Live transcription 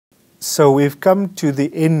So we've come to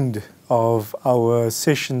the end of our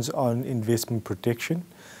sessions on investment protection.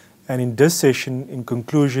 And in this session, in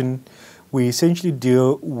conclusion, we essentially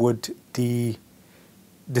deal with the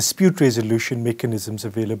dispute resolution mechanisms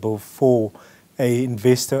available for an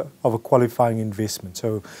investor of a qualifying investment.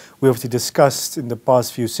 So we have discussed in the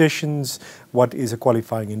past few sessions what is a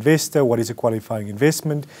qualifying investor, what is a qualifying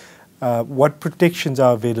investment, what protections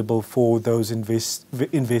are available for those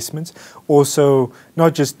investments, also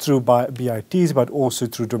not just through BITs but also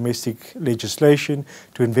through domestic legislation,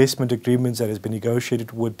 to investment agreements that has been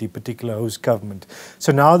negotiated with the particular host government.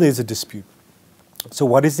 So now there's a dispute. So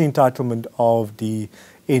what is the entitlement of the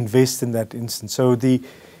investor in that instance? So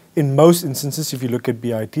in most instances, if you look at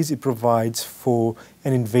BITs, it provides for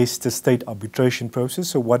an investor-state arbitration process.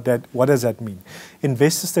 So what does that mean?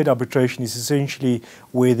 Investor-state arbitration is essentially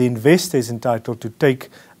where the investor is entitled to take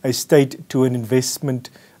a state to an investment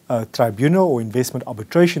tribunal or investment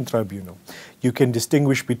arbitration tribunal. You can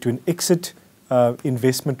distinguish between exit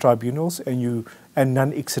investment tribunals and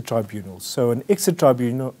non-exit tribunals. So an exit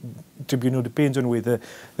tribunal depends on whether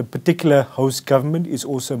the particular host government is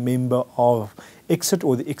also a member of exit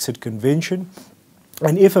or the exit convention.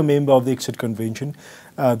 And if a member of the exit convention,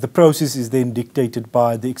 the process is then dictated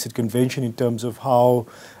by the exit convention in terms of how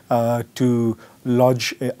to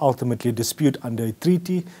lodge ultimately a dispute under a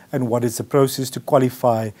treaty and what is the process to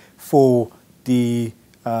qualify for the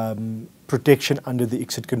protection under the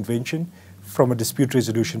exit convention from a dispute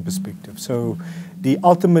resolution perspective. So the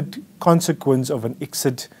ultimate consequence of an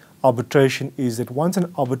exit arbitration is that once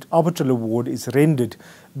an arbitral award is rendered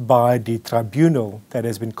by the tribunal that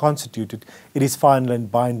has been constituted, it is final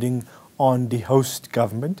and binding on the host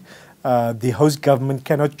government. The host government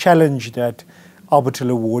cannot challenge that arbitral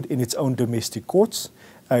award in its own domestic courts.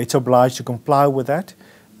 It's obliged to comply with that.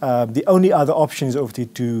 The only other option is obviously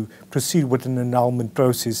to proceed with an annulment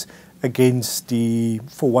process against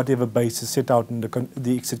for whatever basis set out in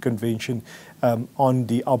the exit convention on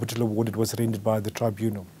the arbitral award that was rendered by the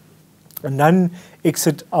tribunal. A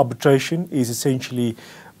non-exit arbitration is essentially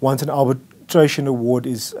once an arbitration award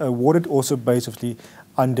is awarded, also based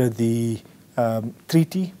under the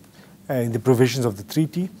treaty and the provisions of the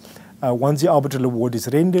treaty. Once the arbitral award is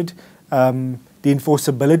rendered, the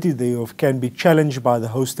enforceability thereof can be challenged by the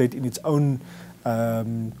host state in its own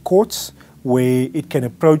courts, where it can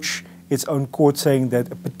approach its own court saying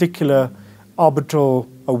that a particular arbitral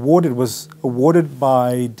award that was awarded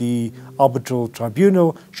by the arbitral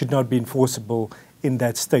tribunal should not be enforceable in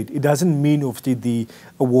that state. It doesn't mean obviously the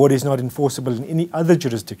award is not enforceable in any other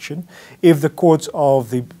jurisdiction. If the courts of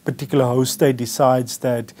the particular host state decides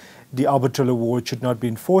that the arbitral award should not be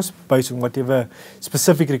enforced based on whatever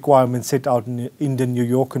specific requirements set out in the New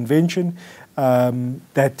York Convention,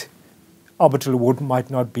 that arbitral award might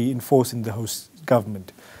not be enforced in the host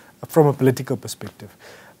government from a political perspective.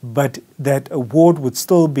 But that award would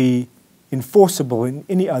still be enforceable in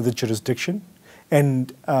any other jurisdiction,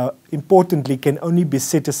 and importantly can only be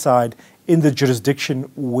set aside in the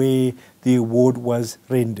jurisdiction where the award was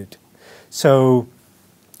rendered. So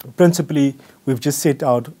principally, we've just set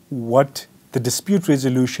out what the dispute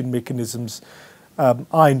resolution mechanisms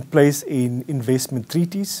are in place in investment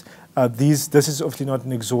treaties. This is obviously not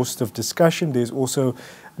an exhaustive discussion. There's also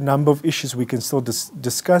a number of issues we can still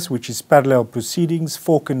discuss, which is parallel proceedings,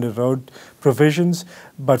 fork in the road provisions.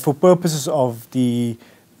 But for purposes of the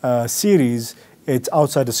series, it's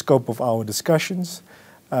outside the scope of our discussions.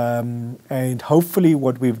 And hopefully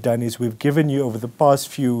what we've done is we've given you, over the past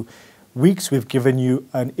few weeks, we've given you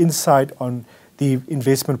an insight on the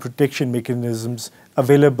investment protection mechanisms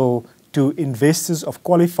available to investors of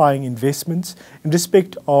qualifying investments in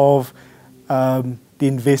respect of the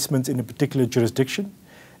investments in a particular jurisdiction,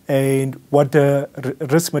 and what the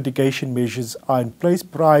risk mitigation measures are in place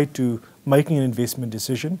prior to making an investment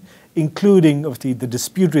decision, including obviously the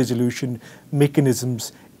dispute resolution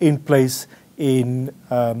mechanisms in place in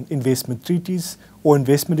investment treaties or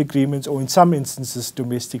investment agreements, or in some instances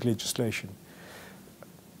domestic legislation.